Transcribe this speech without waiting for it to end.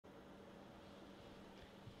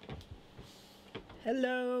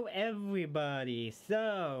Hello everybody!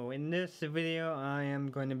 So, in this video I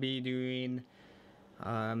am going to be doing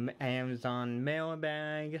Amazon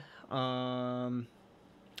mailbag. I'm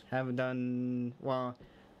going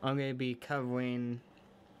to be covering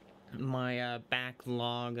my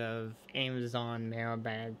backlog of Amazon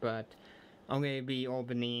mailbag, but I'm going to be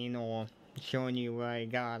opening or showing you what I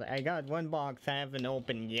got. I got one box I haven't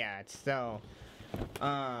opened yet, so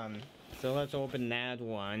let's open that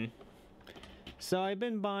one. So I've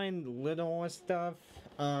been buying little stuff,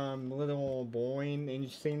 little boring,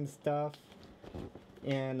 interesting stuff,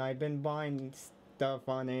 and I've been buying stuff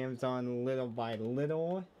on Amazon little by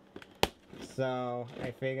little. So I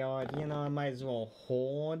figured, I might as well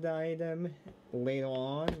hold the item later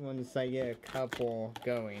on once I get a couple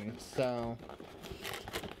going. So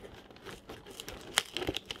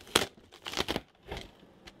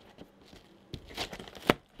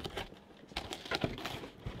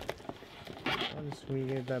once we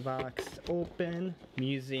get the box open, I'm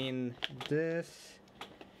using this,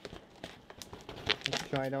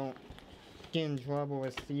 so I don't get in trouble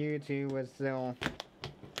with YouTube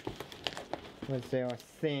with their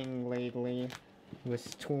thing lately,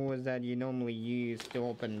 with tools that you normally use to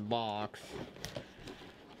open box.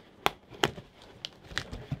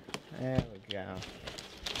 There we go.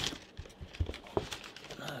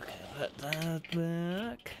 Okay, put that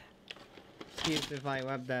back. Excuse if I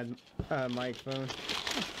left that microphone.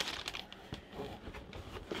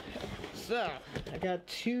 So, I got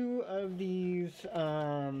two of these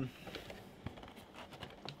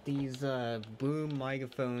boom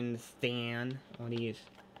microphone stand, or these,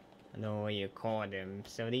 I don't know what you call them.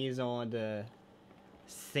 So these are the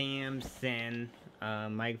Samsung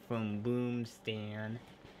microphone boom stand.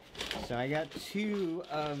 So I got two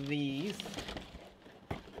of these.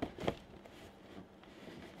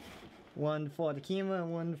 One for the camera,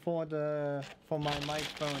 one for my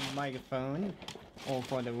microphone, or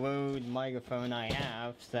for the Rode microphone I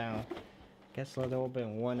have. So, I guess let's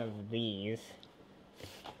open one of these.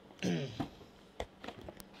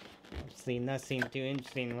 See, nothing too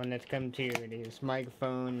interesting when it comes to this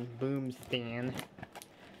microphone boom stand.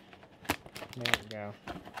 There we go.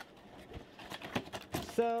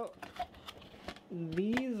 So,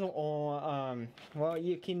 these are, well,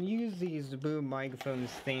 you can use these boom microphone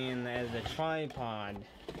stand as a tripod,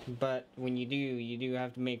 but when you do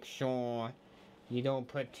have to make sure you don't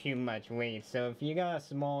put too much weight. So if you got a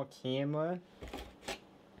small camera,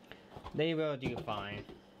 they will do fine.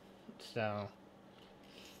 So,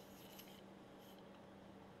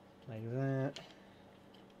 like that.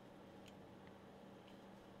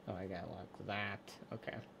 Oh, I gotta lock that.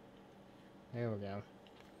 Okay. There we go.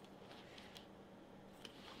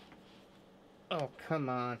 Oh, come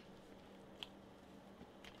on.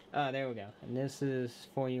 Oh, there we go. And this is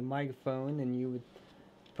for your microphone, and you would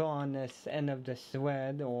put on this end of the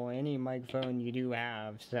thread, or any microphone you do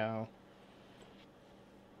have, so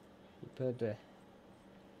you put the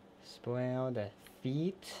the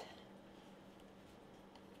feet.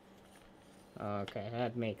 Okay,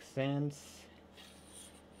 that makes sense.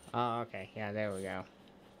 Oh, okay, yeah, there we go.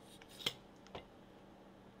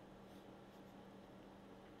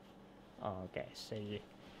 Okay, so you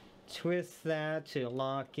twist that to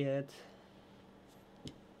lock it.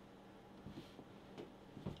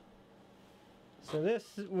 So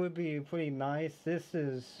this would be pretty nice. This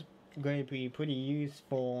is going to be pretty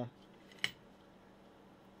useful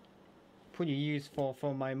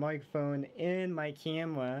for my microphone and my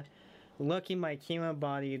camera. Lucky my camera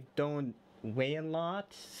body don't weigh a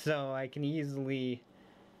lot, so I can easily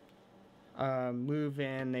move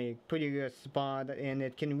in a pretty good spot, and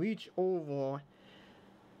it can reach over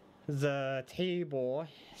the table,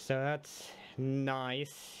 so that's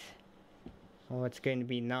nice. Oh, it's going to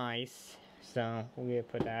be nice. So we're gonna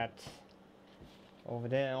put that over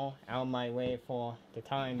there, out of my way for the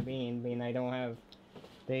time being I don't have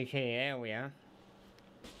vacant area.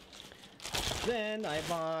 Then I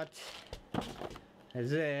bought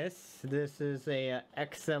this. This is a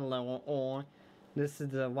XLR. This is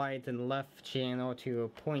the right and left channel to a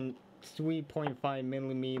 3.5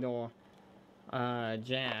 millimeter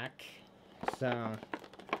jack. So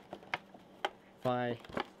if I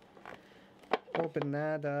open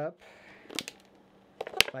that up,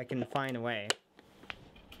 if I can find a way,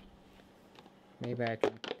 maybe I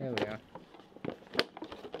can. There we go.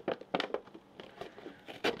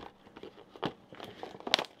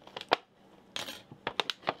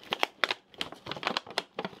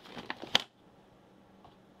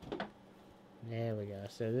 There we go.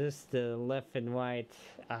 So this is the left and right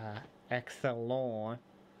XLR,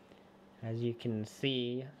 as you can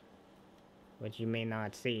see, which you may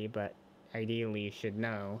not see, but ideally you should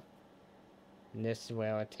know. And this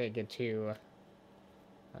will take it to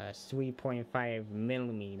 3.5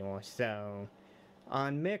 millimeter or so.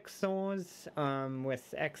 On mixers,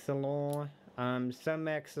 with XLR, some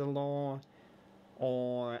XLR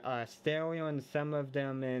or stereo, and some of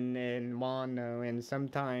them in mono. And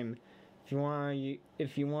sometimes, if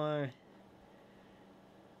you want to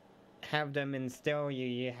have them in stereo,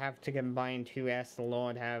 you have to combine two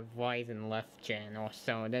SLR to have right and left channel.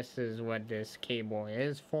 So this is what this cable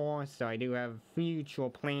is for. So I do have a future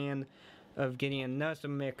plan of getting another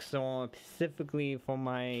mixer specifically for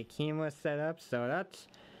my camera setup. So that's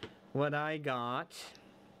what I got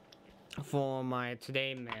for my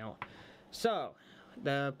today mail. So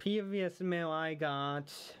the previous mail I got,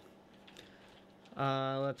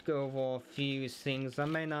 let's go over a few things. I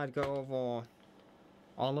may not go over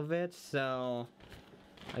all of it, so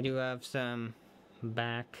I do have some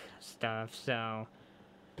back stuff. So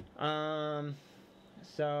let's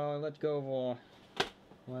go over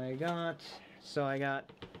what I got. So I got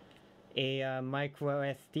a micro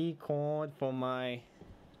SD card for my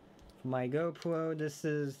GoPro. This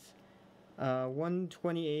is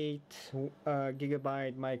 128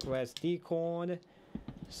 gigabyte micro SD card.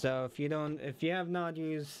 So if you have not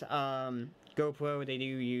used GoPro, they do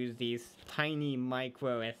use these tiny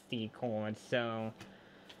micro SD cards. So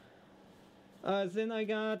then I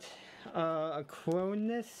got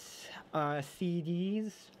Acronis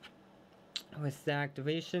CDs with the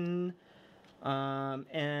activation.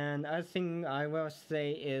 And other thing I will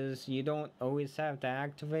say is you don't always have to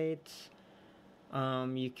activate.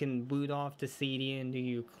 You can boot off the CD and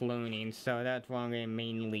do cloning. So that's what I'm going to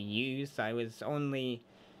mainly use. I was only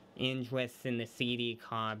interested in the CD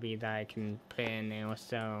copy that I can put in there.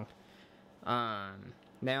 So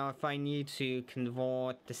now if I need to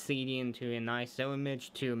convert the CD into an ISO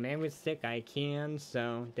image to a memory stick, I can.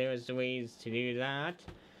 So there's ways to do that.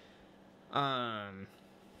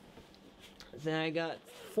 Then I got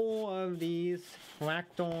 4 of these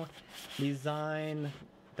fractal design.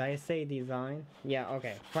 Did I say design? Yeah,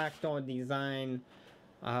 okay. Fractal design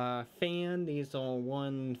fan. These are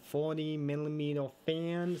 140 millimeter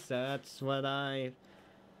fans. That's what I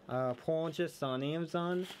purchased on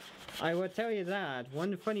Amazon. I will tell you that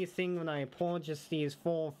one funny thing, when I purchased these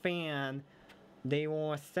 4 fans, they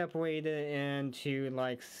were separated into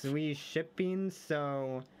like 3 shippings.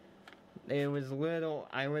 So it was little.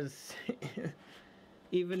 I was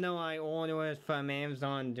even though I ordered it from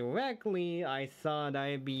Amazon directly, I thought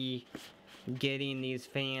I'd be getting these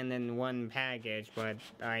fans in one package, but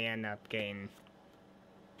I end up getting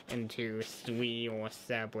into 3 or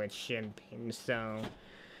separate shipping. So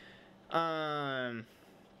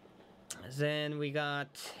then we got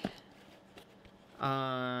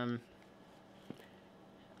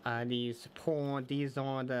these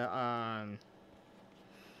are the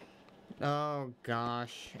oh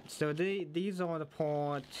gosh. So these are the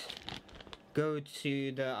ports go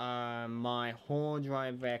to the my hard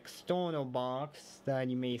drive external box that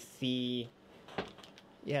you may see.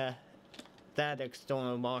 Yeah, that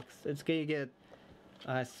external box. It's gonna get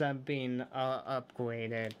something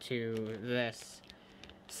upgraded to this.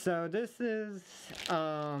 So this is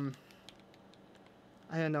I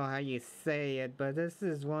don't know how you say it, but this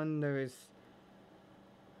is one of those,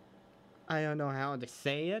 I don't know how to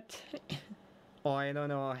say it, or I don't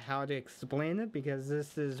know how to explain it, because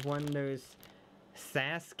this is one of those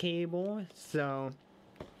SAS cable. So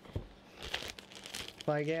if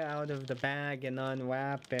I get out of the bag and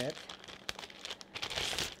unwrap it,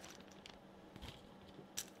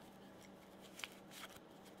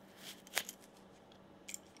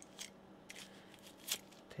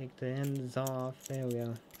 take the ends off, there we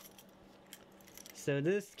go. So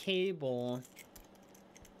this cable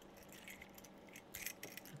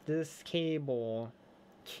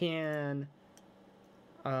can,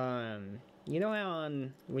 you know how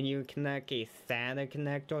when you connect a SATA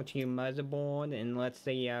connector to your motherboard, and let's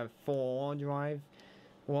say you have 4 hard drive,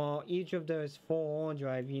 well, each of those 4 hard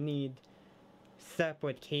drive, you need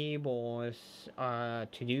separate cables to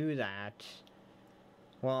do that.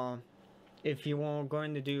 Well, if you are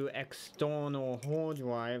going to do external hard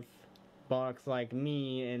drive box like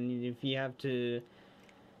me, and if you have to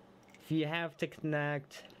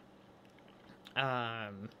connect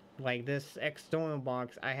like this external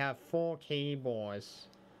box, I have 4 cables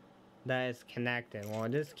that is connected. Well,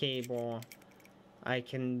 this cable, I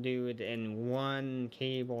can do it in 1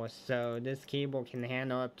 cable, so this cable can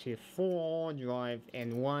handle up to 4 hard drive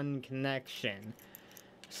in 1 connection.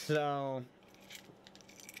 So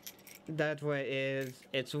that's what it is.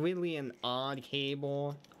 It's really an odd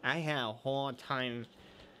cable. I had a hard time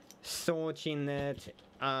searching it.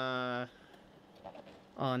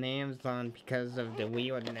 on Amazon because of the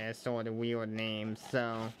weirdness or the weird name.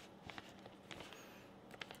 So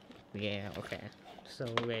yeah, okay. So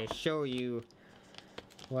I'm gonna show you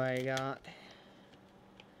what I got.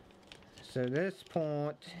 So this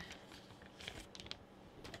port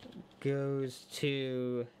goes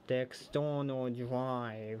to the external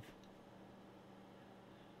drive.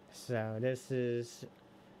 So this is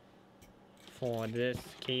for this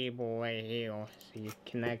cable right here. So you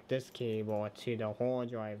connect this cable to the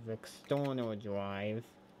hard drive, external drive.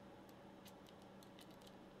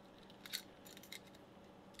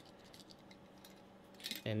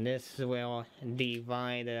 And this will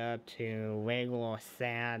divide it up to regular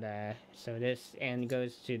SATA. So this end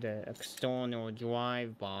goes to the external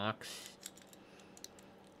drive box.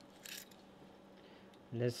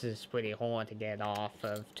 This is pretty hard to get off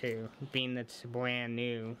of too, being it's brand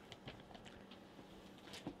new.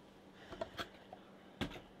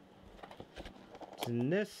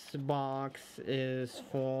 And this box is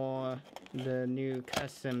for the new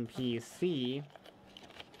custom PC.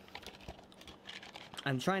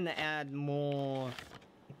 I'm trying to add more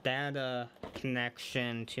data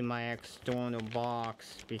connection to my external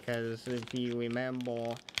box because if you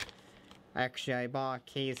remember, actually I bought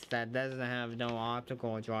a case that doesn't have no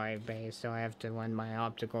optical drive bay, so I have to run my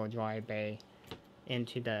optical drive bay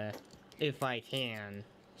into the, if I can.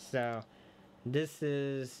 So this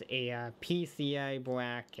is a PCI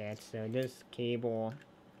bracket, so this cable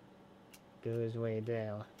goes right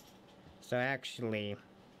there. So actually,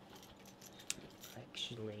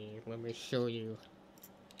 let me show you.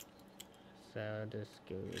 So this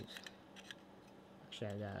goes, actually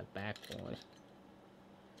I got it backward.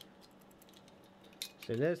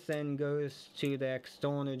 So this then goes to the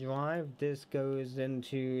external drive. This goes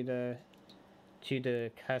into the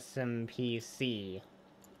custom PC.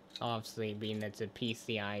 Obviously, being it's a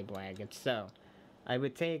PCI bracket. So I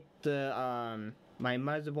would take the my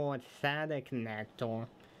motherboard SATA connector.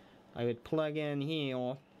 I would plug in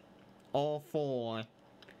here all four,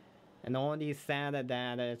 and all these SATA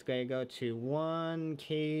data is going to go to one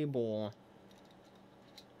cable,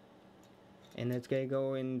 and it's going to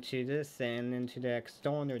go into this end, into the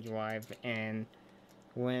external drive, and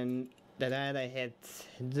when the data hits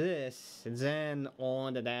this, then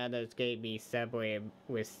all the data is going to be separated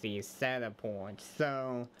with the SATA ports.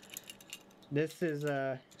 So this is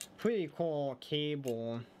a pretty cool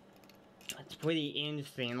cable. It's pretty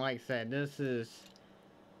interesting. Like I said, this is,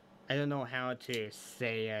 I don't know how to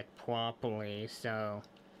say it properly, so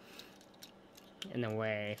in a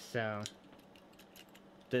way, so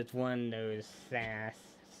this one knows SAS.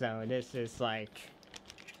 So this is like,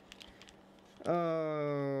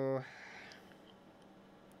 oh,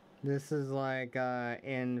 this is like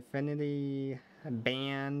infinity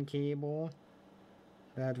band cable.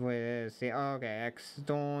 That's what it is. See, okay,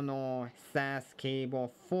 external SAS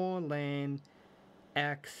cable, 4-lane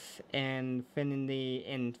X infinity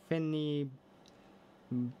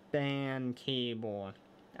band cable.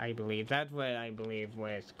 I believe that's what I believe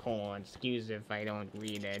what it's called. Excuse if I don't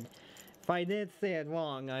read it. If I did say it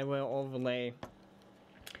wrong, I will overlay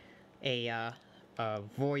a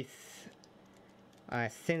voice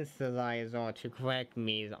synthesizer to correct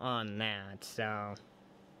me on that. So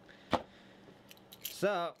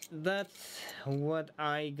that's what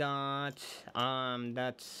I got.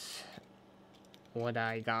 That's what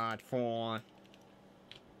I got for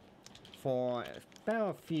about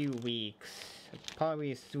a few weeks,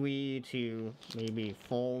 probably 3 to maybe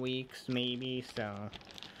 4 weeks, maybe. So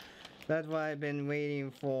that's what I've been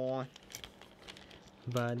waiting for.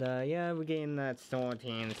 But yeah, we're getting that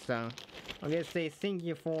sorted. So I'm gonna say thank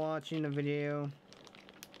you for watching the video.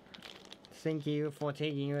 Thank you for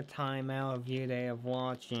taking your time out of your day of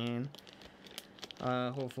watching.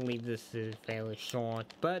 Hopefully this is fairly short,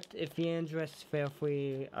 but if you're interested, feel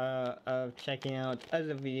free of checking out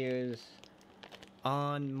other videos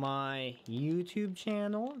on my YouTube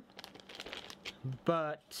channel.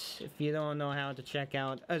 But if you don't know how to check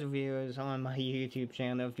out other videos on my YouTube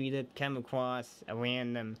channel, if you did come across a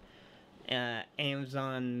random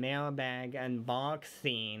Amazon mailbag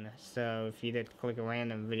unboxing, so if you did click a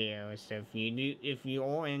random video, so if you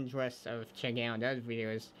are interested of checking out other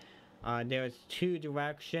videos, there's 2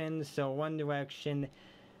 directions. So one direction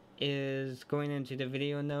is going into the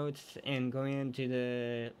video notes and going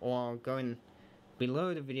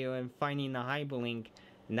below the video and finding the hyperlink.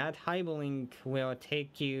 And that hyperlink will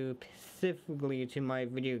take you specifically to my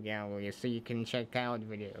video gallery, so you can check out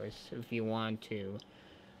videos if you want to.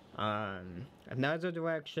 Another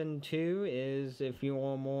direction too is if you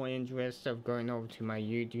are more interested of going over to my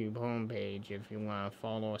YouTube homepage, if you want to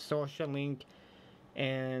follow a social link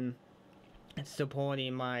and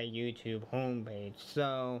supporting my YouTube homepage.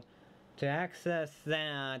 So to access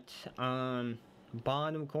that,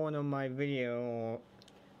 bottom corner of my video,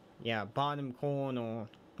 bottom corner,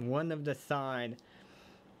 one of the side,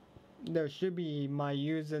 there should be my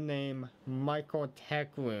username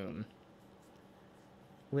Michaeltechroom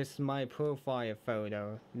with my profile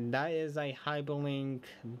photo. That is a hyperlink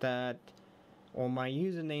that, or my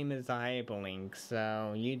username is a hyperlink,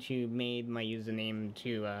 so YouTube made my username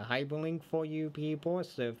to a hyperlink for you people.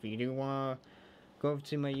 So if you do want to go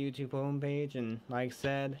to my YouTube homepage and, like I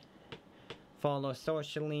said, follow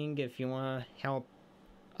social link if you want to help.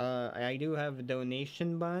 I do have a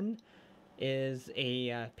donation button, is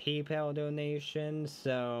a PayPal donation,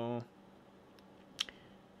 so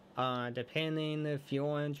depending if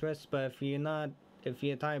you're interested, but if you're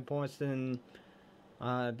the type of person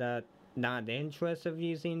that not interested of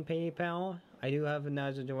using PayPal, I do have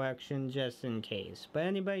another direction just in case. But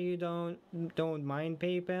anybody who don't mind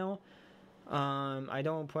PayPal, I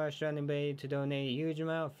don't pressure anybody to donate a huge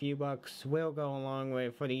amount. A few bucks will go a long way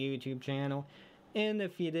for the YouTube channel. And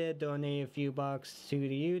if you did donate a few bucks to the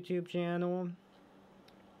YouTube channel,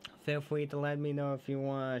 feel free to let me know if you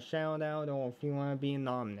want a shout out or if you want to be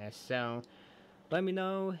anonymous. So let me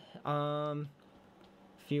know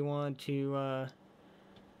if you want to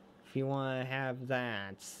have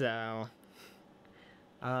that. So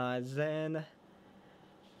then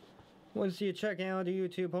once you check out the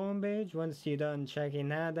YouTube homepage, once you're done checking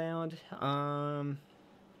that out,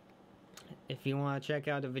 if you want to check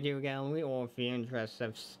out the video gallery, or if you're interested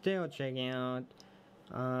of still checking out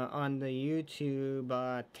on the YouTube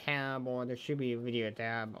tab, or there should be a video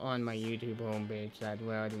tab on my YouTube homepage that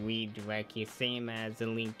will redirect you, same as the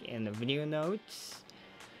link in the video notes.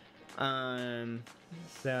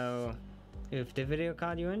 So if the video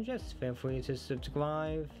caught your interest, feel free to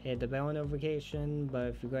subscribe, hit the bell notification. But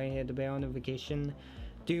if you're going to hit the bell notification,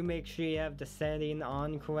 do make sure you have the setting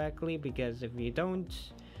on correctly, because if you don't,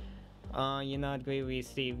 you're not going to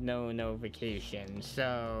receive no notification.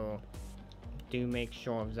 So do make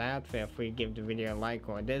sure of that. Feel free to give the video a like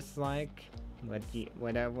or dislike,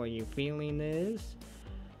 whatever your feeling is.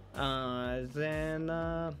 Then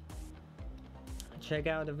check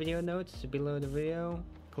out the video notes below the video.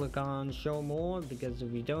 Click on show more, because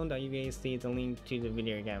if you don't, all you guys see the link to the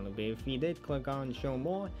video gallery. But if you did click on show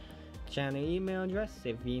more, channel email address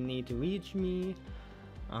if you need to reach me,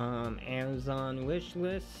 Amazon wish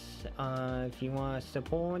list, if you want to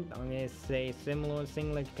support, I'm going to say similar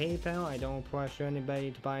thing like PayPal. I don't pressure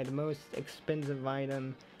anybody to buy the most expensive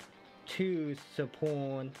item to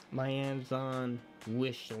support my Amazon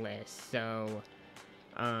wish list. So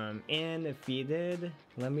and if you did,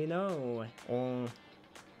 let me know, or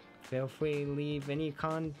feel free to leave any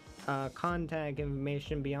contact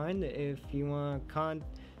information behind if you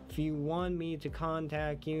want me to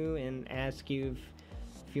contact you and ask you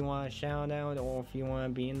if you want a shout out, or if you want to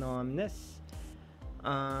be anonymous.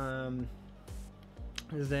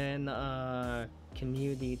 Then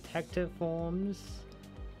community detective forms.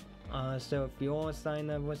 So if you all sign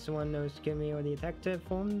up with one of those community detective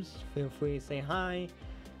forms, feel free to say hi.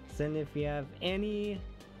 Then if you have any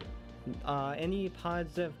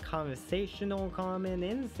positive conversational comment,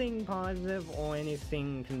 anything positive or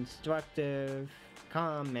anything constructive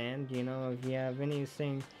comment, you know, if you have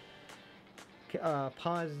anything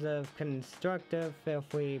positive, constructive, feel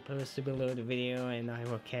free to post it below the video, and I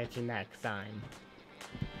will catch you next time.